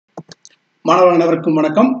மாணவர்கள் அனைவருக்கும்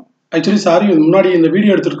வணக்கம். ஆக்சுவலி சாரி, முன்னாடி இந்த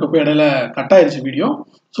வீடியோ எடுத்துருக்கப்போ இடையில கட் ஆயிருச்சு வீடியோ.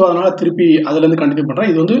 ஸோ அதனால் திருப்பி அதுலேருந்து கண்டினியூ பண்ணுறேன்.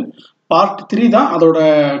 இது வந்து பார்ட் 3 தான், அதோட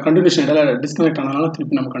கண்டினியூஷன் இடையில டிஸ்கனெக்ட் ஆனதுனால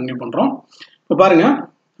திருப்பி நம்ம கண்டினியூ பண்ணுறோம். இப்போ பாருங்கள்,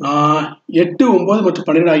 8, 9 மற்றும்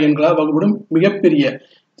 12 ஆகிய எண்களால் வகுப்படும் மிகப்பெரிய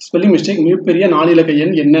ஸ்பெல்லிங் மிஸ்டேக் மிகப்பெரிய 4 இலக்க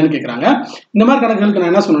எண் என்னன்னு கேட்குறாங்க. இந்த மாதிரி கணக்குகளுக்கு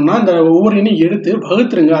நான் என்ன சொன்னேன்னா, இந்த ஒவ்வொரு எண்ணையும் எடுத்து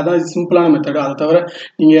வகுத்துருங்க. அதான் சிம்பிளான மெத்தடு. அதை தவிர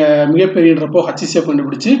நீங்கள் மிகப்பெரியன்றப்போ HCF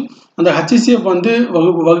கண்டுபிடிச்சி அந்த HCF வந்து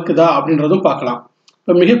வகுக்குதா அப்படின்றதும் பார்க்கலாம்.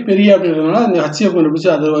 இப்போ மிகப்பெரிய அப்படின்றதுனால இந்த HCF கண்டுபிடிச்சி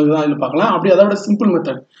அது தான் இதில் பார்க்கலாம். அப்படி அதை விட சிம்பிள்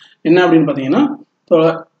மெத்தட் என்ன அப்படின்னு பார்த்தீங்கன்னா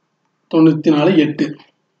 94, 8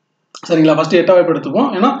 சரிங்களா. ஃபஸ்ட்டு 8ஆம் வாய்ப்பு எடுத்துப்போம்.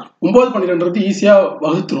 ஏன்னா 9, 12 ஈஸியாக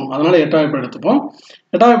வகுத்துரும். அதனால 8ஆம் வாய்ப்பு எடுத்துப்போம்.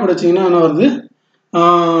 8ஆம் வாய்ப்பு வச்சிங்கன்னா என்ன வருது,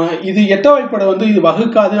 இது 8ஆம் வாய்ப்பாடு வந்து இது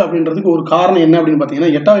வகுக்காது அப்படின்றதுக்கு ஒரு காரணம் என்ன அப்படின்னு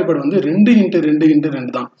பார்த்தீங்கன்னா, 8ஆம் வாய்ப்பாடு வந்து 2 × 2 ×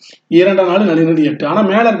 2 தான். 2 4 4 2 8. ஆனால்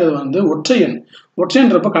மேலே இருக்கிறது வந்து ஒற்றை எண்.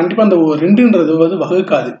 ஒற்றைன்றப்போ கண்டிப்பாக அந்த 2ன்றது வந்து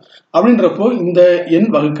வகுக்காது. அப்படின்றப்போ இந்த எண்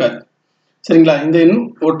வகுக்காது. சரிங்களா. இந்த எண்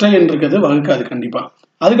ஒற்றை எண் இருக்கிறது வகுக்காது கண்டிப்பாக.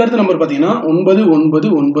 அதுக்கடுத்த நம்பர் பார்த்தீங்கன்னா 9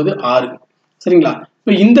 9 9 6 சரிங்களா.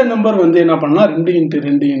 இப்போ இந்த நம்பர் வந்து என்ன பண்ணலாம், 2 ×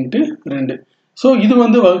 2 × 2. ஸோ இது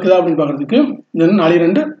வந்து வகுக்குதா அப்படின்னு பார்க்குறதுக்கு 4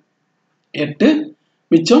 2 8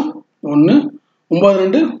 மிச்சம் 1 9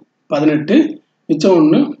 2 18 மிச்சம்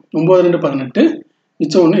 1 9 2 18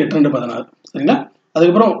 மிச்சம் 1 8 2 16 சரிங்களா.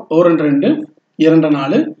 அதுக்கப்புறம் 1 2 2 2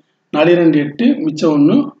 4 4 2 8 மிச்சம்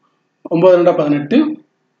 1 9 2 18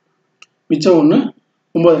 மிச்சம் 1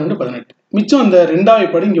 9 2 18 மிச்சம் இந்த 2ஆம்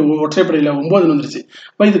வாய்ப்பாடு இங்கே ஒற்றைப்படையில் 9 வந்துருச்சு.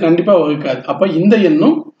 அப்போ இது கண்டிப்பாக வகுக்காது. அப்போ இந்த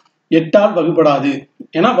எண்ணும் 8ஆல் வகுப்படாது.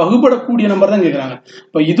 ஏன்னா வகுப்படக்கூடிய நம்பர் தான் கேட்குறாங்க.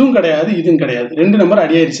 இப்போ இதுவும் கிடையாது, இதுவும் கிடையாது. 2 நம்பர்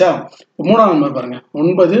அடியாயிருச்சா. இப்போ 3ஆம் நம்பர் பாருங்க,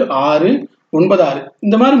 9 6 9 6.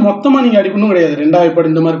 இந்த மாதிரி மொத்தமாக நீங்கள் அடிக்கணும் கிடையாது. 2ஆம்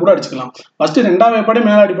வாய்ப்பாடு இந்த மாதிரி கூட அடிச்சுக்கலாம். ஃபர்ஸ்ட் 2ஆம் வாய்ப்பாடு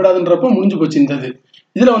மேலே அடிப்படாதுன்றப்போ முடிஞ்சு போச்சு. இந்த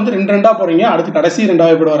இதில் வந்து 2 2 போறீங்க. அடுத்து கடைசி 2ஆம்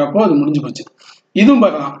வாய்ப்பாடு வரப்போ அது முடிஞ்சு போச்சு. இதுவும்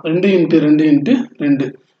பார்க்கலாம், 2 × 2 × 2.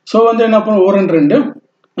 ஸோ வந்து என்ன பண்ணும், 1 2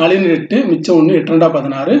 4 8 மிச்சம் 1 8 2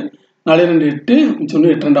 16 4 2 8 மிச்சம்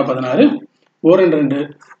 1 8 2 16 1 2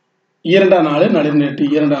 2 4 4 8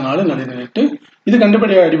 2 4 4 8. இது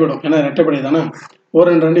கண்டிப்பாக அடிபடும், ஏன்னா ரெட்டைப்படை தானே.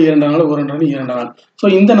 1 2 2 4 1 2 2 4. ஸோ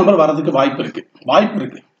இந்த நம்பர் வரதுக்கு வாய்ப்பு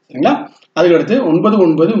இருக்கு சரிங்களா. அதுக்கடுத்து 9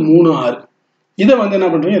 9 3 6. இதை வந்து என்ன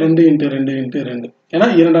பண்றீங்க, 2 × 2 × 2. ஏன்னா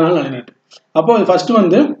 2 4 4 8. அப்போ ஃபர்ஸ்ட்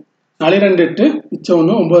வந்து 4 2 8 மிச்சம்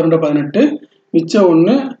 1 9 2 18 மிச்சம்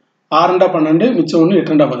 1 6 2 12 மிச்சம் 1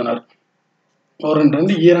 8 2 16 1 2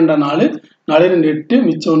 2 4 4 2 8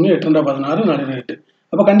 மிச்சம் 1 8 2 16 4 8.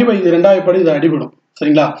 அப்போ கண்டிப்பாக இது 2ஆம் வாய்ப்பாடு, இது அடிபடும்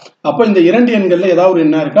சரிங்களா. அப்போ இந்த 2 எண்களில் ஏதாவது ஒரு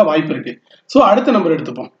எண்ணா இருக்கா, வாய்ப்பு இருக்கு. ஸோ அடுத்த நம்பர்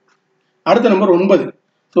எடுத்துப்போம். அடுத்த நம்பர் 9.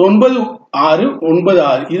 ஸோ 9 6 9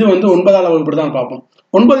 6. இது வந்து 9ஆல் வகுப்படி தான் பார்ப்போம்.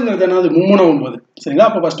 9ங்கிறது என்னது, 3 9 சரிங்களா.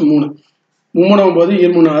 அப்போ ஃபர்ஸ்ட் 3 3 9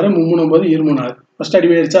 2 3 6 3 9 2 3 6. ஃபர்ஸ்ட்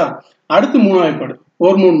அடிவாயிருச்சா. அடுத்து 3ஆம் வாய்ப்பாடு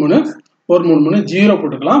 1 3 3 1 3 3 0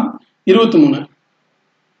 போட்டுக்கலாம். 23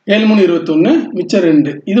 7 3 21 மிச்சம்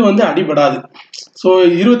 2. இது வந்து அடிபடாது. ஸோ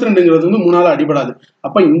 22ங்கிறது வந்து 3ஆல் அடிபடாது.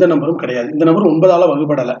 அப்போ இந்த நம்பரும் கிடையாது. இந்த நம்பர் 9ஆல்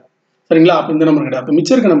வகுப்படலை சரிங்களா. அப்போ இந்த நம்பர் கிடையாது. அப்போ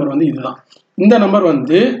மிச்சம் இருக்க நம்பர் வந்து இதுதான். இந்த நம்பர்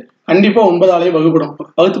வந்து கண்டிப்பாக 9ஆலேயும் வகுப்படும்.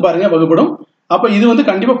 வகுத்து பாருங்க, வகுப்படும். அப்போ இது வந்து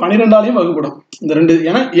கண்டிப்பாக 12ஆலேயும் வகுப்படும். இந்த 2,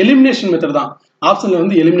 ஏன்னா எலிமினேஷன் மெத்தட் தான். ஆப்ஷன்ல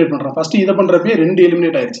வந்து எலிமினேட் பண்றோம். ஃபர்ஸ்ட் இதை பண்றப்பே 2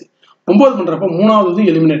 எலிமினேட் ஆயிடுச்சு. 9 பண்றப்போ 3ஆவது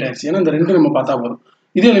எலிமினேட் ஆயிடுச்சு. ஏன்னா இந்த 2 நம்ம பார்த்தா போதும்.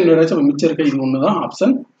 இது எலிமினேட் ஆயிடுச்சு. அப்போ மிச்சம் இருக்க இது ஒன்று தான்,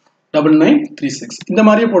 ஆப்ஷன் 9936. இந்த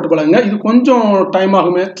மாதிரியே போட்டு பழகுங்க. இது கொஞ்சம் டைம்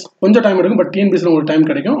ஆகுமே, கொஞ்சம் டைம் எடுக்கும். பட் டிஎன்பிஎஸ்ல உங்களுக்கு டைம்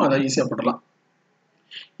கிடைக்கும், அதை ஈஸியாக போட்டுடலாம்.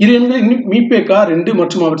 இரு எண்களின் மீபேக்கா 2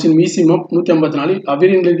 மற்றும் அவற்றின் மீசிமம் 154.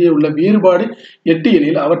 அவ்விரங்களிடையே உள்ள வேறுபாடு 8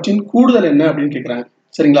 எனில் அவற்றின் கூடுதல் என்ன அப்படின்னு கேட்குறாங்க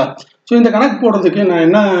சரிங்களா. ஸோ இந்த கணக்கு போடுறதுக்கு நான்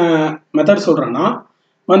என்ன மெத்தட் சொல்றேன்னா,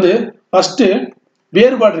 வந்து ஃபர்ஸ்ட்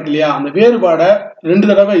வேறுபாடு இருக்கு இல்லையா, அந்த வேறுபாடை 2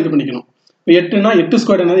 தடவை இது பண்ணிக்கணும். இப்போ 8னா 8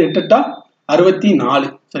 ஸ்கொயர் என்னது, 8 8 64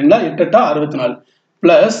 சரிங்களா. 8 8 64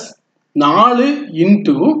 பிளஸ் 4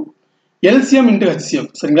 இன்டூ LCM × HCF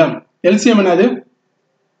சரிங்களா. LCM என்னது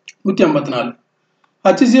 154,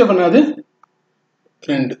 HCF என்னது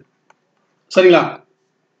 2 சரிங்களா.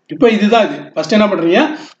 இப்போ இதுதான் இது. ஃபர்ஸ்ட் என்ன பண்றீங்க,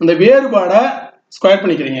 அந்த வேறுபாடை ஸ்கொயர்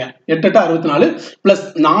பண்ணிக்கிறீங்க. 8 8 64 பிளஸ்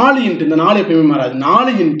 4 இன்ட்டு, இந்த 4 எப்பயுமே மாறாது,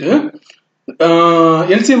 4 into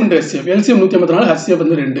LCM × HCF. LCM 154, HCF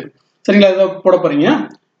வந்து 2 சரிங்களா. இதை போட போறீங்க.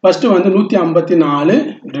 ஃபர்ஸ்ட் வந்து 154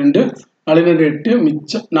 2 4 2 8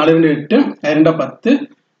 மிச்சம் 4 2 8 2 10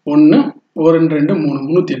 1 1 2 2 3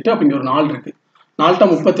 308. அப்போ இங்கே ஒரு 4 இருக்கு. 4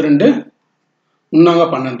 32 முன்னாங்க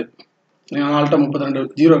 12. 4 32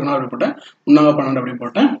 0 அப்படி போட்டேன். முன்னாங்க 12 அப்படி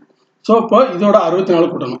போட்டேன். ஸோ இப்போ இதோட 64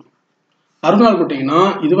 கூட்டணும். 64 கூட்டிங்கன்னா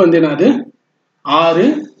இது வந்து என்னது 6,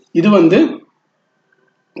 இது வந்து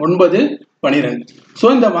 9 12. ஸோ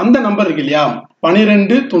இந்த வந்த நம்பர் இருக்கு இல்லையா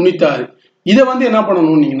 12 96. இதை வந்து என்ன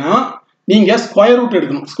பண்ணணும்னீங்கன்னா, நீங்கள் ஸ்கொயர் ரூட்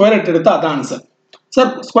எடுக்கணும். ஸ்கொயர் ரூட் எடுத்தால் அதான் ஆன்சர்.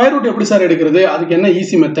 சார் ஸ்கொயர் ரூட் எப்படி சார் எடுக்கிறது, அதுக்கு என்ன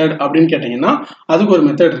ஈஸி மெத்தட் அப்படின்னு கேட்டிங்கன்னா அதுக்கு ஒரு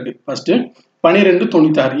மெத்தட் இருக்குது. ஃபஸ்ட்டு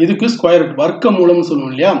 1296 இதுக்கு ஸ்கொயர் ரூட் வர்க்க மூலம்னு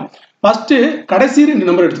சொல்லுவோம் இல்லையா. ஃபஸ்ட்டு கடைசி 2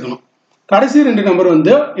 நம்பர் எடுத்துக்கணும். கடைசி 2 நம்பர்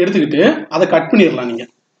வந்து எடுத்துக்கிட்டு அதை கட் பண்ணிடலாம். நீங்கள்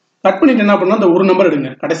கட் பண்ணிட்டு என்ன பண்ணால் இந்த ஒரு நம்பர் எடுங்க,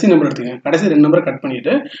 கடைசி நம்பர் எடுத்துக்கங்க. கடைசி 2 நம்பரை கட்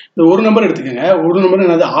பண்ணிட்டு இந்த ஒரு நம்பர் எடுத்துக்கோங்க. ஒரு நம்பர்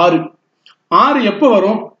என்னது 6. 6 எப்போ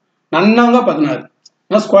வரும், நன்னாங்க 16.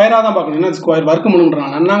 ஏன்னா ஸ்கொயராக தான் பார்க்கணும், ஏன்னா ஸ்கொயர் வர்க்க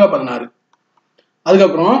மூலம்ன்றாங்க. நன்னாங்க 16.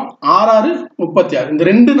 அதுக்கப்புறம் 6 6 36. இந்த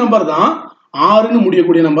 2 நம்பர் தான் 6ன்னு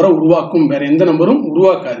முடியக்கூடிய நம்பரை உருவாக்கும், வேற எந்த நம்பரும்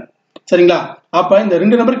உருவாக்காது. சரிங்களா. அப்ப இந்த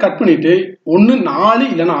 2 நம்பர் கட் பண்ணிட்டு 1 4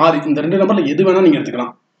 இல்லைன்னா 6 இந்த 2 நம்பர்ல எது வேணா நீங்க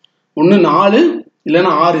எடுத்துக்கலாம். 1 4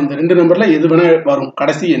 இல்லைன்னா 6 இந்த 2 நம்பர்ல எது வேணா வரும்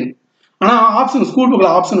கடைசி எண். ஆனா ஆப்ஷன் ஸ்கூல் புக்ல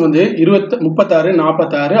ஆப்ஷன் வந்து 36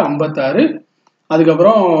 46 56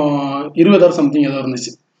 அதுக்கப்புறம் 20 சம்திங் ஏதோ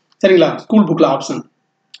இருந்துச்சு. சரிங்களா, ஸ்கூல் புக்ல ஆப்ஷன்.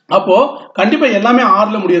 அப்போ கண்டிப்பா எல்லாமே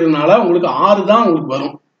 6ல முடியறதுனால உங்களுக்கு 6 தான் உங்களுக்கு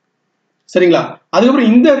வரும். சரிங்களா.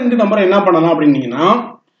 அதுக்கப்புறம் இந்த 2 நம்பரை என்ன பண்ணலாம் அப்படின்னீங்கன்னா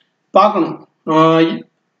பார்க்கணும்.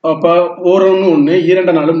 அப்போ 1 1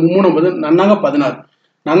 2 4 3 9 நன்னாங்க 16.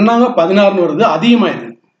 நன்னாங்க 16ன்னு வருது, அதிகமாயிருது.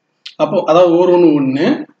 அப்போ அதாவது 1 1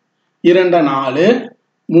 1 2 4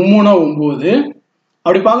 3 9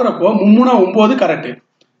 அப்படி பார்க்குறப்போ 3 9 கரெக்டு.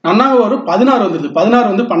 நன்னாங்க ஒரு 16 வந்துடுது. 16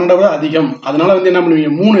 வந்து 12 விட அதிகம். அதனால வந்து என்ன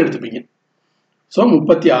பண்ணுவீங்க, 3 எடுத்துப்பீங்க. ஸோ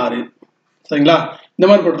 36. சரிங்களா, இந்த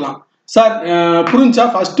மாதிரி போட்டுக்கலாம். சார் புரிஞ்சா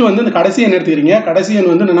ஃபர்ஸ்ட் வந்து இந்த கடைசி எண் எடுத்துக்கிறீங்க. கடைசி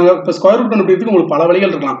எண் வந்து நாங்கள் இப்போ ஸ்கொயர் ரூட் கண்டுபிடிக்கிறதுக்கு உங்களுக்கு பல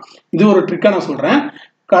வழிகள் இருக்கலாம். இது ஒரு ட்ரிக்காக நான் சொல்கிறேன்.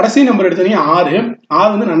 கடைசி நம்பர் எடுத்தீங்க 6. 6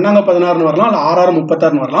 வந்து நன்னாங்க 16ன்னு வரலாம், இல்லை 6 6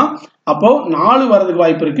 36ன்னு வரலாம். அப்போ 4 வரதுக்கு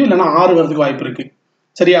வாய்ப்பு இருக்கு, இல்லைன்னா 6 வரதுக்கு வாய்ப்பு இருக்கு.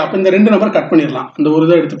 சரியா. அப்போ இந்த 2 நம்பர் கட் பண்ணிடலாம். இந்த ஒரு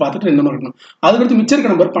இதை எடுத்து பார்த்துட்டு 2 நம்பர் இருக்கணும். அதுக்கடுத்து மிச்சம் இருக்க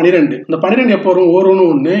நம்பர் 12. இந்த 12 எப்போ வரும், 1 1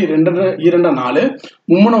 1 2 2 4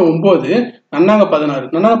 3 9 நன்னாங்க 16.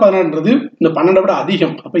 நன்னாங்க 16ன்றது இந்த 12 விட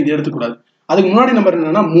அதிகம். அப்போ இது எடுத்துக்கூடாது. அதுக்கு முன்னாடி நம்பர்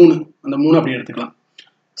என்னன்னா 3. அந்த 3 அப்படி எடுத்துக்கலாம்.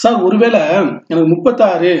 சார் ஒருவேளை எனக்கு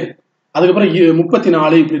 36 அதுக்கப்புறம்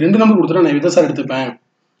 34 இப்படி 2 நம்பர் கொடுத்துட்டா நான் இதை சார் எடுத்துப்பேன்.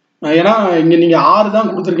 ஏன்னா இங்கே நீங்கள் 6 தான்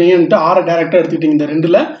கொடுத்துருக்கீங்கன்ட்டு 6 டேரெக்டாக எடுத்துக்கிட்டீங்க. இந்த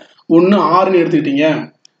 2ல் 1 6ன்னு எடுத்துக்கிட்டீங்க.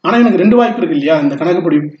 ஆனால் எனக்கு 2 வாய்ப்பு இருக்கு இல்லையா. இந்த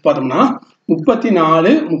கணக்குப்படி பார்த்தோம்னா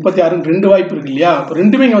 34 36ன்னு 2 வாய்ப்பு இருக்கு இல்லையா. இப்போ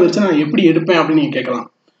 2மே இங்கே வந்துருச்சு, நான் எப்படி எடுப்பேன் அப்படின்னு நீங்கள் கேட்கலாம்.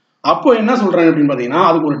 அப்போ என்ன சொல்கிறேன் அப்படின்னு பார்த்தீங்கன்னா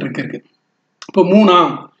அதுக்கு ஒரு ட்ரிக் இருக்குது. இப்போ 3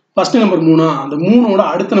 ஃபர்ஸ்ட் நம்பர் 3 அந்த 3ஓட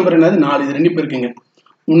அடுத்த நம்பர் என்னது 4. இது 2 பேருக்குங்க.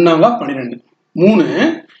 3 12 3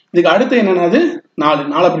 இதுக்கு அடுத்து என்னென்னது 4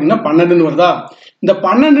 4 அப்படின்னா 12ன்னு வருதா. இந்த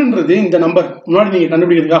 12ன்றது இந்த நம்பர் முன்னாடி நீங்கள்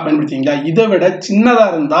கண்டுபிடிக்கிறதுக்காக பயன்படுத்திங்களா. இதை விட சின்னதாக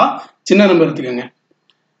இருந்தால் சின்ன நம்பர் எடுத்துக்கோங்க.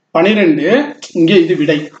 12 இங்கே இது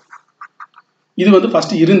விடை. இது வந்து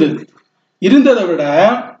ஃபர்ஸ்ட் இருந்ததை விட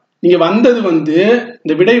நீங்கள் வந்தது வந்து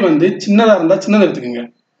இந்த விடை வந்து சின்னதாக இருந்தால் சின்னதை எடுத்துக்கோங்க.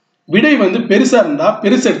 விடை வந்து பெருசாக இருந்தால்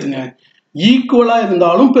பெருசு எடுத்துங்க. ஈக்குவலாக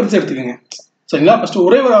இருந்தாலும் பெருசு எடுத்துக்கோங்க. சரிங்களா. ஃபர்ஸ்ட்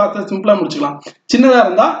ஒரே ஒரு வார்த்தை சிம்பிளாக முடிச்சுக்கலாம். சின்னதாக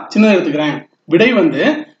இருந்தால் சின்னதை எடுத்துக்கிறேன், விடை வந்து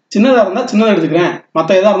சின்னதாக இருந்தால் சின்னதை எடுத்துக்கிறேன், மற்ற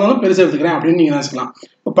எதாக இருந்தாலும் பெருசு எடுத்துக்கிறேன் அப்படின்னு நீங்கள் நினச்சிக்கலாம்.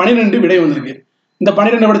 இப்போ 12 விடை வந்திருக்கு. இந்த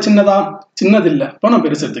 12 விட சின்னதா, சின்னது இல்லை. இப்போ நான்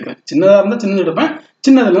பெருசு எடுத்துக்கிறேன். சின்னதாக இருந்தால் சின்னது எடுப்பேன்,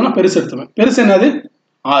 சின்னது இல்லைன்னா பெருசு எடுத்துப்பேன். பெருசு என்னது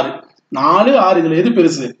 6 4 6 இதில் எது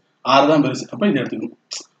பெருசு, 6 தான் பெருசு. அப்போ இதை எடுத்துக்கணும்.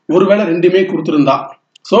 ஒருவேளை 2மே கொடுத்துருந்தா.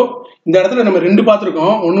 ஸோ இந்த இடத்துல நம்ம 2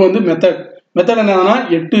 பார்த்துருக்கோம். ஒன்று வந்து மெத்தட் என்னன்னா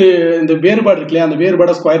 8 இந்த வேறுபாடு இருக்கு இல்லையா, அந்த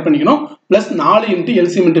வேறுபாடை ஸ்கொயர் பண்ணிக்கணும். ப்ளஸ் 4 ×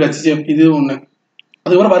 LCM × HCF இது ஒன்று.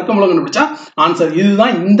 அதுக்கப்புறம் வர்க்கமூலம் கண்டுபிடிச்சா ஆன்சர்.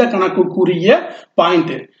 இதுதான் இந்த கணக்குக்குரிய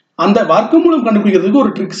பாயிண்ட். அந்த வர்க்கமூலம் கண்டுபிடிக்கிறதுக்கு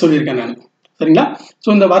ஒரு ட்ரிக் சொல்லியிருக்கேன் நான். சரிங்களா. ஸோ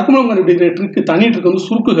இந்த வர்க்கமூலம் கண்டுபிடிக்கிற ட்ரிக் தனி ட்ரிக் வந்து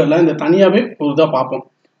சுருக்குகள்ல இந்த தனியாகவே ஒரு இதாக பார்ப்போம்.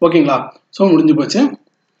 ஓகேங்களா. ஸோ முடிஞ்சு போச்சு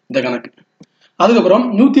இந்த கணக்கு. அதுக்கப்புறம்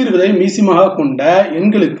 120ஐ மீசியமாக கொண்ட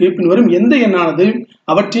எண்களுக்கு பின்வரும் எந்த எண்ணானது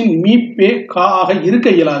அவற்றின் மீப்பே கா ஆக இருக்க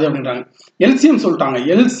இயலாது அப்படின்றாங்க. எல்சிஎம் சொல்லிட்டாங்க.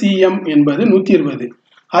 LCM என்பது 120.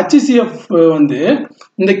 HCF வந்து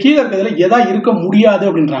இந்த கீழே இருக்கிறதுல எதா இருக்க முடியாது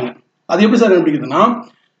அப்படின்றாங்க. அது எப்படி sir கண்டுபிடிக்கிறதுனா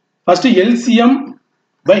first LCM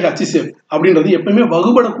by HCF அப்படின்றது எப்பயுமே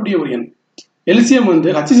வகுபடக்கூடிய ஒரு எண். LCM வந்து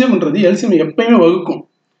HCFன்றது LCM எப்பயுமே வகுக்கும்.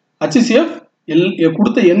 HCF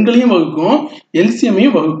கொடுத்த எண்களையும் வகுக்கும்,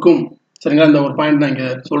 LCMையும் வகுக்கும். சரிங்களா. இந்த ஒரு பாயிண்ட் நான் இங்கே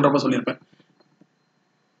சொல்றப்ப சொல்லியிருப்பேன்.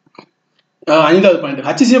 5வது பாயிண்ட்,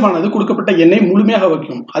 HCF ஆனது கொடுக்கப்பட்ட எண்ணை முழுமையாக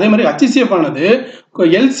வகுக்கும். அதே மாதிரி HCF ஆனது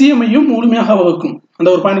LCMையும் முழுமையாக வகுக்கும். அந்த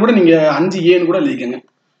ஒரு பாயிண்ட் கூட நீங்க 5Aன்னு கூட எழுதிக்கங்க.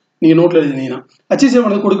 நீங்க நோட்ல எழுதினீங்கன்னா HCF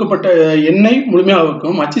ஆனது கொடுக்கப்பட்ட எண்ணை முழுமையாக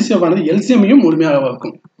வகுக்கும், HCF ஆனது LCMையும் முழுமையாக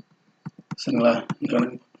வகுக்கும். சரிங்களா.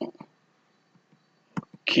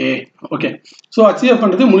 ஓகே. ஸோ HCF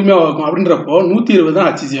பண்ணுறது முழுமையாக வகுக்கும் அப்படின்றப்போ 120 தான்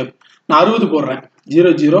HCF. நான் 60 போடுறேன். 0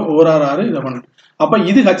 0 1 6 6 இதை பண்ணுறேன். அப்போ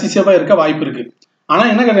இது HCF-ஆக இருக்க வாய்ப்பு இருக்கு. ஆனால்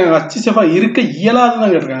என்ன கேட்குறாங்க, HCF-ஆக இருக்க இயலாதுன்னு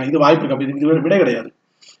தான் கேட்டிருக்காங்க. இது வாய்ப்பு இருக்கு. அப்போ இது விட கிடையாது.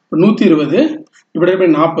 இப்போ 120 இப்படி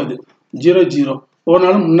 40 0 0 ஒரு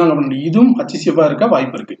நாள் முன்னாங்க பண்ணி இதுவும் HCF-ஆக இருக்க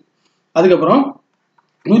வாய்ப்பு இருக்கு. அதுக்கப்புறம்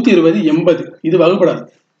 120 80 இது வகுப்படாது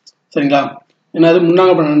சரிங்களா. என்னது 3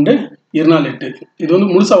 12 2 4 8 இது வந்து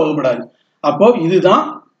முழுசா வகுப்படாது. அப்போ இதுதான்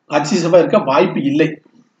HCF இருக்க வாய்ப்பு இல்லை.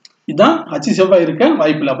 இதுதான் HCF இருக்க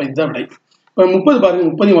வாய்ப்பு இல்லை. அப்போ இதுதான் விடை. இப்போ 30 பாருங்க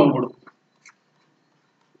 30 வகுப்படும்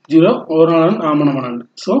 0 1 4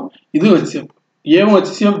 ஸோ இது HCF. ஏவும்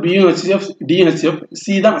HCF பியும் HCF டியும் HCF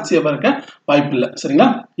சி தான் HCF இருக்க வாய்ப்பு இல்லை சரிங்களா.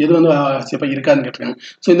 எது வந்து HCF இருக்காதுன்னு கேட்டிருக்காங்க.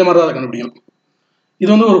 ஸோ இந்த மாதிரி தான் அதை கண்டுபிடிக்கணும். இது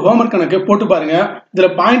வந்து ஒரு ஹோம்ஒர்க் கணக்கு போட்டு பாருங்க. இதுல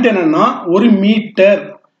பாயிண்ட் என்னன்னா 1 மீட்டர்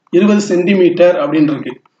 20 சென்டிமீட்டர் அப்படின்னு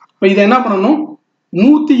இருக்கு. இப்போ இதை என்ன பண்ணணும்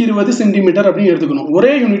 120 சென்டிமீட்டர் அப்படின்னு எடுத்துக்கணும்.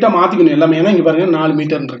 ஒரே யூனிட்டா மாத்திக்கணும் எல்லாமே. ஏன்னா இங்க பாருங்க 4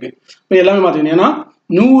 மீட்டர் இருக்கு. இப்போ எல்லாமே மாத்திக்கணும். ஏன்னா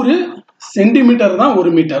 100 சென்டிமீட்டர் தான்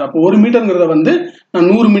 1 மீட்டர். அப்போ 1 மீட்டருங்கிறத வந்து நான்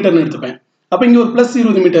 100 மீட்டர்னு எடுத்துப்பேன். அப்போ இங்க ஒரு பிளஸ்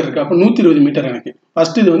 20 மீட்டர் இருக்கு. அப்போ 120 மீட்டர் எனக்கு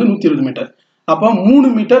ஃபர்ஸ்ட் இது வந்து 120 மீட்டர். அப்போ 3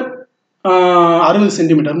 metre 60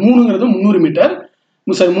 centimetre 3ங்கிறது 300 metre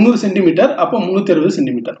sorry 300 centimetre. அப்போ 360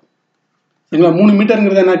 சென்டிமீட்டர் சரிங்களா. 3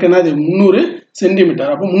 மீட்டருங்கிறது எனக்கு என்னது 300 சென்டிமீட்டர்.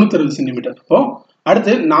 அப்போ 360 சென்டிமீட்டர். அப்போ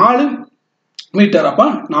அடுத்து 4 மீட்டர். அப்போ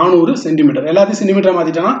 400 சென்டிமீட்டர். எல்லாத்தையும் சென்டிமீட்டர்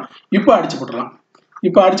மாத்திட்டோம்னா இப்போ அடிச்சு போட்டுடலாம்.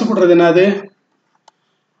 இப்போ அடிச்சு போடுறது என்னது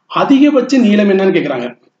அதிகபட்ச நீளம் என்னன்னு கேட்குறாங்க.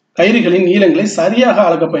 கயிறுகளின் நீளங்களை சரியாக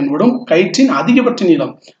அளக்க பயன்படும் கயிற்றின் அதிகபட்ச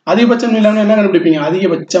நீளம். அதிகபட்ச நீளம்னு என்ன கண்டுபிடிப்பீங்க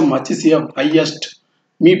அதிகபட்சம் HCF ஹையஸ்ட்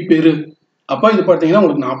மீப்பெரு. அப்போ இது பார்த்தீங்கன்னா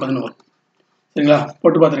உங்களுக்கு 40ன்னு வரும் சரிங்களா.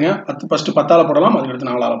 போட்டு பார்த்துருங்க. ஃபர்ஸ்ட் 10ஆல போடலாம், அதுக்கடுத்து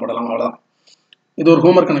 4ஆல போடலாம். அவ்வளோதான். இது ஒரு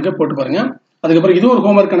ஹோம்ஒர்க் கணக்கு போட்டு பாருங்க. அதுக்கப்புறம் இது ஒரு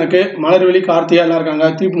ஹோம்ஒர்க் கணக்கு. மலர்வெளி கார்த்திகா எல்லாம் இருக்காங்க.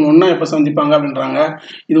 திருப்பி ஒன்னா எப்போ சந்திப்பாங்க அப்படின்றாங்க.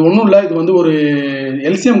 இது ஒன்றும் இல்லை, இது வந்து ஒரு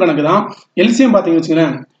LCM கணக்கு தான். LCM பார்த்தீங்கன்னு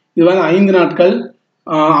வச்சுங்களேன், இது வந்து 5 நாட்கள்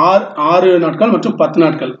 6 நாட்கள் மற்றும் 10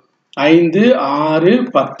 நாட்கள் 5 6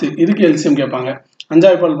 10 இதுக்கு LCM கேட்பாங்க.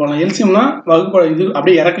 5 போடலாம். LCMனா வகுப்பு இது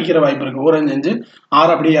அப்படியே இறக்கிக்கிற வாய்ப்பு இருக்கு. 1 5 5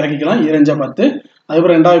 6 அப்படியே இறக்கிக்கலாம். 2 5 10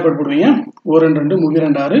 அதுக்கப்புறம் 2வது பாட் போடுவீங்க 1 2 2 3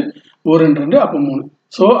 2 6 1 2 2 அப்போ 3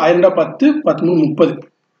 ஸோ 2 10 10 3 30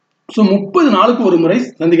 ஸோ 30 நாளுக்கு ஒரு முறை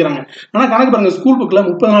சந்திக்கிறாங்க. ஆனால் கணக்கு பாருங்க ஸ்கூல் புக்கில்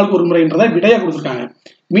 30 நாளுக்கு ஒரு முறைன்றதை விடையாக கொடுத்துருக்காங்க.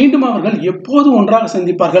 மீண்டும் அவர்கள் எப்போது ஒன்றாக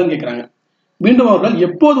சந்திப்பார்கள் கேட்குறாங்க. மீண்டும் அவர்கள்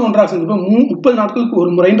எப்போது ஒன்றாக சந்திப்பாங்க 30 நாட்களுக்கு ஒரு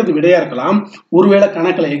முறைன்றது விடையா இருக்கலாம். ஒருவேளை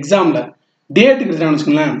கணக்கில் எக்ஸாமில் டேட்டுக்கு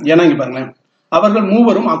வச்சுக்கோங்களேன். ஏன்னா இங்கே பாருங்களேன், அவர்கள்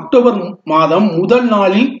மூவரும் அக்டோபர் மாதம் முதல்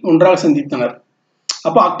நாளில் ஒன்றாக சந்தித்தனர்.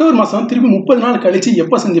 அப்போ அக்டோபர் மாதம் திருப்பி 30 நாள் கழிச்சு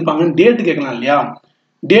எப்போ சந்திப்பாங்கன்னு டேட்டு கேட்கலாம் இல்லையா.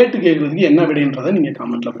 டேட்டு கேட்கறதுக்கு என்ன விடைன்றதை நீங்கள்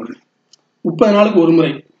கமெண்ட்ல போடுங்க. 30 நாளுக்கு ஒரு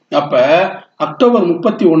முறை. அப்போ அக்டோபர்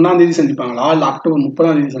 31ஆம் தேதி சந்திப்பாங்களா இல்லை அக்டோபர்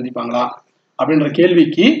 30ஆம் தேதி சந்திப்பாங்களா அப்படின்ற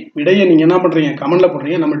கேள்விக்கு விடையை நீங்கள் என்ன பண்ணுறீங்க கமெண்ட்ல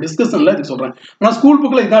போடுறீங்க. நம்ம டிஸ்கஷனில் இது சொல்கிறேன். ஆனால் ஸ்கூல்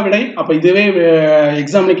புக்கில் இதான் விடை. அப்போ இதுவே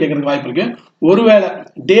எக்ஸாம்லேயே கேட்கறதுக்கு வாய்ப்பு இருக்கு. ஒருவேளை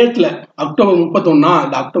டேட்டில் அக்டோபர் 31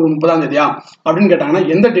 இல்லை அக்டோபர் 30ஆம் தேதியா அப்படின்னு கேட்டாங்கன்னா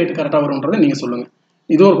எந்த டேட் கரெக்டாக வரும்ன்றதை நீங்கள் சொல்லுங்கள்.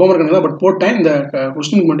 இது ஒரு ஹோம்ஒர்க் கணக்கு தான். பட் போட்டேன். இந்த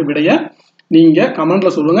கொஸ்டினுக்கு மட்டும் விடைய நீங்கள் கமெண்ட்ல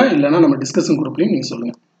சொல்லுங்கள், இல்லைன்னா நம்ம டிஸ்கஷன் குரூப்லையும் நீங்கள்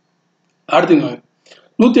சொல்லுங்கள். அடுத்துங்க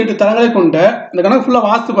 108 தலங்களை கொண்ட இந்த கணக்கு ஃபுல்லாக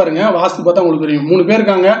வாஸ்து பாருங்க. வாஸ்து பார்த்தா உங்களுக்கு தெரியும். 3 பேர்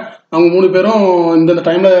இருக்காங்க. அவங்க 3 பேரும் இந்த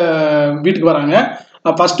டைமில் வீட்டுக்கு வராங்க.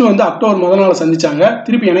 ஃபர்ஸ்ட் வந்து அக்டோபர் முதல் நாள் சந்திச்சாங்க.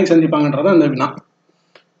 திருப்பி எனக்கு சந்திப்பாங்கன்றதான் இந்த வினா.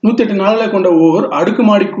 108 நாள்களை கொண்ட ஓர்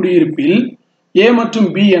அடுக்குமாடி குடியிருப்பில் A மற்றும்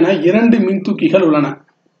B என 2 மின்தூக்கிகள் உள்ளன.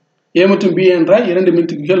 A மற்றும் B என்ற 2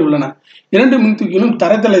 மின்தூக்கிகள் உள்ளன. 2 மின்தூக்கிகளும்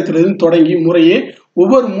தரைத்தளத்திலிருந்து தொடங்கி முறையே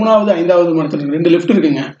ஒவ்வொரு 3வது 5வது மாடத்தில் 2 லிஃப்ட்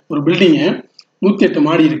இருக்குங்க. ஒரு பில்டிங்கு 108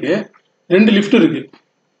 மாடி இருக்கு. 2 லிஃப்ட் இருக்கு.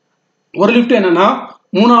 ஒரு லிஃப்ட் என்னன்னா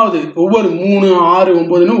 3வது ஒவ்வொரு 3 6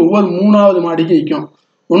 9ன்னு ஒவ்வொரு 3வது மாடிக்கு நிற்கும்.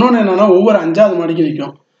 இன்னொன்று என்னன்னா ஒவ்வொரு 5வது மாடிக்கு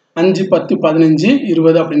நிற்கும். 5 10 15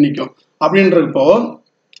 20 அப்படின்னு நிற்கும். அப்படின்றப்போ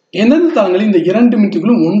எந்தெந்த தளங்களில் இந்த 2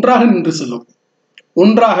 மின்தூக்கிகளும் ஒன்றாக நின்று செல்லும்.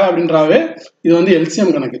 ஒன்றாக அப்படின்றாவே இது வந்து LCM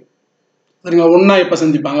கணக்கு சரிங்களா. ஒன்னா எப்போ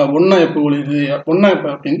சந்திப்பாங்க, ஒன்னா எப்போ ஒளிது, ஒன்னா எப்போ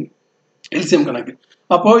அப்படின்னு LCM கணக்கு.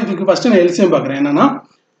 அப்போ இதுக்கு ஃபர்ஸ்ட் நான் LCM பார்க்குறேன். என்னன்னா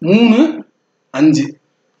 3 5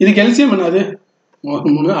 இதுக்கு LCM என்னது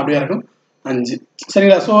 3 அப்படியே இருக்கும் 5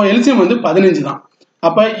 சரிங்களா. ஸோ LCM வந்து 15 தான்.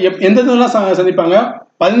 அப்போ எந்த இதெல்லாம் சந்திப்பாங்க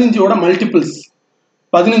 15ஓட மல்டிபிள்ஸ்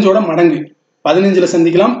 15ஓட மடங்கு 15ல்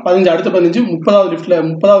சந்திக்கலாம். 15 அடுத்த 15 30வது லிஃப்ட்ல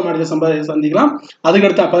 30வது மாடியில் சந்திக்கலாம்.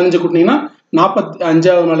 அதுக்கடுத்து 15 கூட்டினீங்கன்னா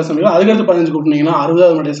 45வது மாடியில் சந்திக்கலாம். அதுக்கடுத்து 15 கூட்டினீங்கன்னா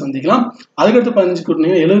 60வது மாடியில் சந்திக்கலாம். அதுக்கடுத்து 15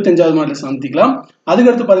 கூட்டினீங்கன்னா 75வது மாடியில் சந்திக்கலாம்.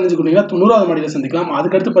 அதுக்கடுத்து 15 கூட்டினீங்கன்னா 90வது மாடியில் சந்திக்கலாம்.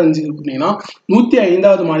 அதுக்கடுத்து 15 கூட்டினீங்கன்னா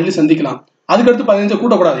 105வது மாடியில் சந்திக்கலாம். அதுக்கடுத்து 15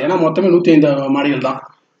 கூட்டக்கூடாது. ஏன்னா மொத்தமே 105 மாடிகள் தான்,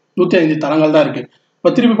 105 தளங்கள் தான் இருக்கு. இப்போ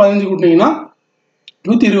திருப்பி 15 கூட்டினீங்கன்னா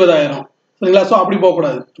 120,000 சரிங்களா. ஸோ அப்படி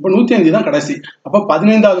போகக்கூடாது. இப்போ 105 தான் கடைசி. அப்போ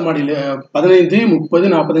 15வது மாடியில் 15 30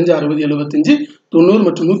 45 60 75 90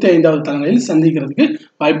 மற்றும் 105வது தளங்களில் சந்திக்கிறதுக்கு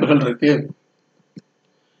வாய்ப்புகள் இருக்கு.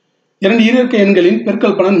 2 இயற்கை எண்களின்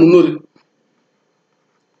பெருக்கல் பலன் 300.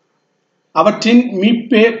 அவற்றின்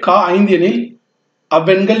மீப்பே கா 5 எனில்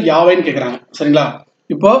அவ்வெண்கள் யாவைன்னு கேட்குறாங்க சரிங்களா.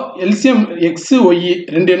 இப்போ LCM X Y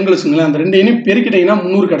 2 எண்கள் வச்சுங்களேன். அந்த 2 எண்ணையும் பெருக்கிட்டீங்கன்னா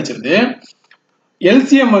 300 கிடைச்சிருது.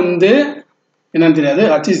 எல்சிஎம் வந்து என்னன்னு தெரியாது,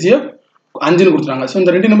 HCF 5ன்னு கொடுத்துட்டாங்க. ஸோ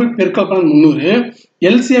இந்த 2 நம்பர் பெருக்கல் 300.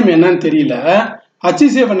 எல்சிஎம் என்னன்னு தெரியல,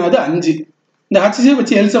 HCF என்னது 5. இந்த HCF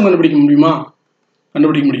வச்சு எல்சிஎம் கண்டுபிடிக்க முடியுமா?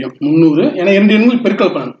 கண்டுபிடிக்க முடியும். 300 ஏன்னா 2 எண்கள்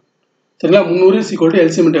பெருக்கல் பண்ணணும். சரிங்களா? 300 =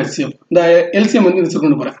 LCM and HCF. இந்த எல்சிஎம் வந்து இந்த சைடு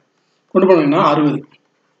கொண்டு போனீங்கன்னா 60.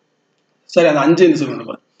 சரி, அது 5 இந்த சைடு கொண்டு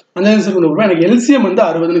போகிறேன். 5 இந்த சைடு கொண்டு போகிறேன். எனக்கு எல்சிஎம் வந்து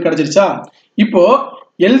 60ன்னு கிடைச்சிருச்சா? இப்போ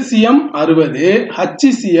எல்சிஎம் 60,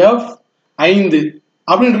 HCF 5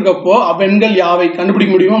 அப்படின்னு இருக்கப்போ எண்கள் யாவை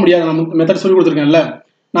கண்டுபிடிக்க முடியுமா முடியாது? நம்ம மெத்தட் சொல்லி கொடுத்துருக்கேன்ல,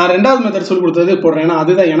 நான் 2வது மெத்தட் சொல்லி கொடுத்தது போடுறேன். ஏன்னா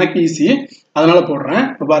அதுதான் எனக்கு ஈஸி, அதனால போடுறேன்.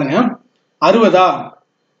 இப்போ பாருங்க,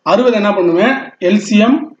 60 என்ன பண்ணுவேன்?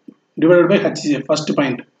 LCM divided by HCF first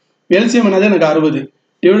point. LCM என்னது எனக்கு 60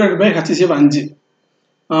 divided by HCF 5.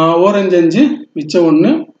 1 5 5 மிச்சம்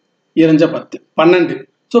 1 2 10 12.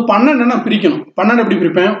 ஸோ 12 நான் பிரிக்கணும். 12 எப்படி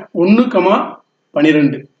பிரிப்பேன்? 1,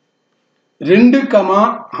 12, 2,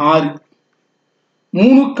 6,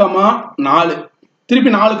 3, 4, திருப்பி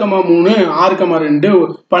 4, 3, 6, 2,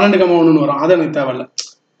 12, 1ன்னு வரும். அது எனக்கு தேவையில்ல.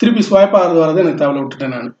 திருப்பி ஸ்வைப் ஆகிறது வரது எனக்கு தேவையில்ல,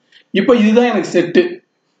 விட்டுட்டேன் நான். இப்போ இதுதான் எனக்கு செட்டு.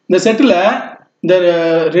 இந்த செட்டில் இந்த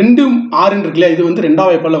 2, 6 இருக்குல்ல, இது வந்து 2ஆம்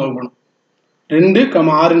வாய்ப்பால் வகுக்கணும். 2,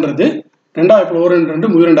 6ன்றது 2ஆம் வாய்ப்பால் 1, 2,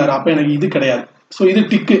 2, 6. அப்போ எனக்கு இது கிடையாது. ஸோ இது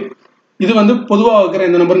டிக்கு. இது வந்து பொதுவாக வகுக்கிற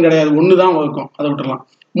எந்த நம்பரும் கிடையாது, 1 தான் வகுக்கும். அதை விட்டுடலாம்.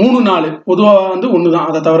 3, 4 பொதுவாக வந்து 1 தான்,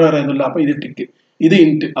 அதை தவிர வேறு எதுவும் இல்லை. அப்போ இது டிக்கு, இது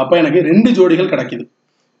இன்ட்டு. அப்போ எனக்கு 2 ஜோடிகள் கிடைக்குது.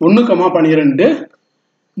 1, 12,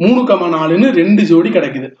 3, 4ன்னு 2 ஜோடி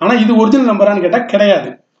கிடைக்குது. ஆனால் இது ஒரிஜினல் நம்பரான்னு கேட்டால் கிடையாது.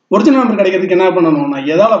 ஒரிஜினல் நம்பர் கிடைக்கிறதுக்கு என்ன பண்ணணும்? நான்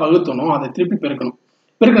எதால வகுத்தணும் அதை திருப்பி பெருக்கணும்.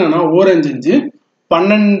 பெருக்கணும்னா 1 5 5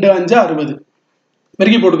 12 5 60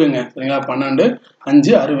 பெருக்கி போட்டுக்கோங்க. சரிங்களா? 12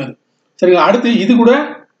 5 60. சரிங்களா? அடுத்து இது கூட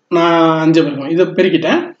நான் 5 பெருக்கணும். இதை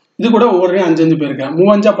பெருக்கிட்டேன். இது கூட 1 5 5 பெருக்கேன்.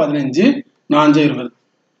 3 5 15, 4 5 20.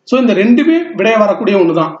 ஸோ இந்த ரெண்டுமே விடைய வரக்கூடிய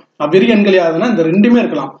ஒன்று தான். பெரிய எண்கள் யாருன்னா இந்த ரெண்டுமே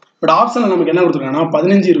இருக்கலாம். பட் ஆப்ஷனில் நமக்கு என்ன கொடுத்துருக்காங்கன்னா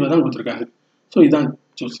 15 20 தான் கொடுத்துருக்காங்க. ஸோ இதான்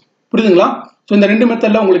சூஸ். புரியுதுங்களா? ஸோ இந்த 2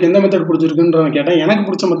 மெத்தடில் உங்களுக்கு எந்த மெத்தட் பிடிச்சிருக்குன்ற கேட்டேன். எனக்கு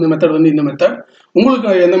பிடிச்ச மெத்தட் வந்து இந்த மெத்தட். உங்களுக்கு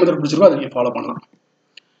எந்த மெத்தட் பிடிச்சிருக்கோ அதை நீங்கள் ஃபாலோ பண்ணலாம்.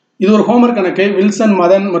 இது ஒரு ஹோம்ஒர்க் கணக்கு. வில்சன்,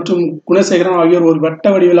 மதன் மற்றும் குணசேகரன் ஆகியோர் ஒரு வட்ட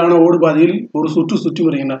வடிவிலான ஓடுபாதையில் ஒரு சுற்றி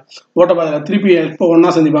வருகின்றனர். ஓட்டப்பாதையில் திருப்பி எப்போ ஒன்றா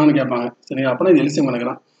சந்திப்பாங்கன்னு கேட்பாங்க. சரிங்களா? அப்போனா இது எல்சிஎம் கணக்கு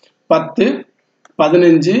தான். 10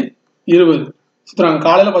 15 20 சுற்றுறாங்க.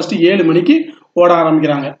 காலையில் ஃபர்ஸ்ட் 7 மணிக்கு ஓட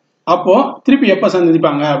ஆரம்பிக்கிறாங்க. அப்போ திருப்பி எப்போ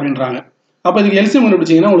சந்திப்பாங்க அப்படின்றாங்க. அப்போ இதுக்கு எல்சிஎம்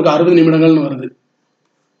கண்டுபிடிச்சிங்கன்னா உங்களுக்கு 60 நிமிடங்கள்னு வருது.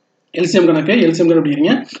 எல்சிஎம் கணக்கு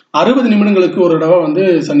கண்டுபிடிக்கிறீங்க. 60 நிமிடங்களுக்கு ஒரு தடவை வந்து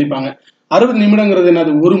சந்திப்பாங்க. 60 நிமிடங்கிறது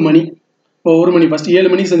என்னது? 1 மணி. இப்போ 1 மணி ஃபர்ஸ்ட் 7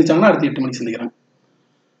 மணிக்கு சந்திச்சாங்கன்னா அடுத்து 8 மணிக்கு சந்திக்கிறாங்க.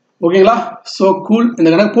 ஓகேங்களா? So cool. இந்த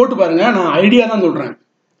கணக்கு போட்டு பாருங்க. நான் ஐடியா தான் சொல்றேன்.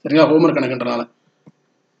 சரிங்களா? ஹோம்ஒர்க் கணக்குன்றனால.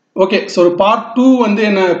 ஓகே. ஸோ பார்ட் 2 வந்து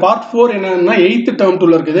என்ன, பார்ட் 4 என்னன்னா 8th டேர்ம்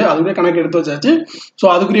 2ல இருக்குது. அதுக்குரிய கணக்கு எடுத்து வச்சாச்சு. ஸோ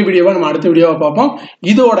அதுக்குரிய வீடியோவை நம்ம அடுத்த வீடியோவை பார்ப்போம்.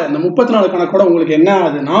 இதோட இந்த 34 கணக்கோட உங்களுக்கு என்ன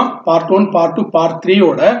ஆகுதுன்னா பார்ட் 1 பார்ட் 2 பார்ட்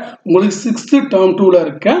 3யோட உங்களுக்கு 6th டேர்ம் 2ல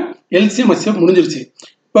இருக்க LCM HCF முடிஞ்சிருச்சு.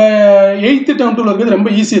 இப்போ 8th டேர்ம் 2ல இருக்கிறது ரொம்ப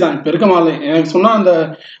ஈஸி தான். இப்போ இருக்க மாதிரி எனக்கு சொன்னால் அந்த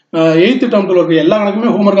 8th டேர்ம் 2ல இருக்க எல்லா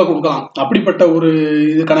கணக்குமே ஹோம்ஒர்க்காக கொடுக்கலாம். அப்படிப்பட்ட ஒரு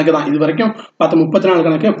இது கணக்கு தான். இது வரைக்கும் பார்த்த 34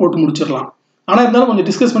 கணக்கே போட்டு முடிச்சிடலாம். ஆனால் இருந்தாலும் கொஞ்சம்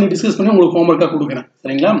டிஸ்கஸ் பண்ணி உங்களுக்கு ஹோம்ஒர்க்காக கொடுக்குறேன்.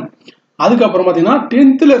 சரிங்களா? அதுக்கப்புறம் பார்த்தீங்கன்னா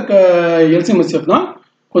 10th இருக்க LCM HCF தான்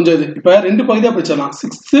கொஞ்சம் இது. இப்போ 2 பகுதியாக பிரிச்சிடலாம்.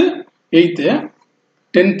 6th 8th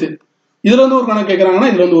 10th. இதில் வந்து ஒரு கணக்கு கேட்குறாங்கன்னா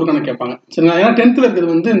இதில் வந்து ஒரு கணக்கு கேட்பாங்க. சரிங்களா? ஏன்னா 10th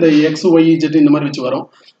இருக்கிறது வந்து இந்த X Y Z இந்த மாதிரி வச்சு வரும்.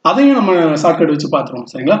 அதையும் நம்ம ஷார்ட்கட் வச்சு பார்த்துருவோம்.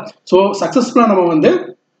 சரிங்களா? ஸோ சக்ஸஸ்ஃபுல்லாக நம்ம வந்து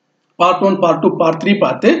பார்ட் 1 பார்ட் 2 பார்ட் 3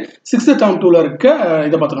 பார்த்து 6th டேர்ம் 2ல இருக்க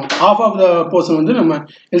இதை பார்த்துருவோம். ஆஃப் ஆஃப் த போர்ஷன் வந்து நம்ம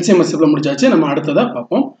LCM HCFல முடிச்சாச்சு. நம்ம அடுத்ததை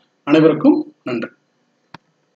பார்ப்போம். அனைவருக்கும் நன்றி.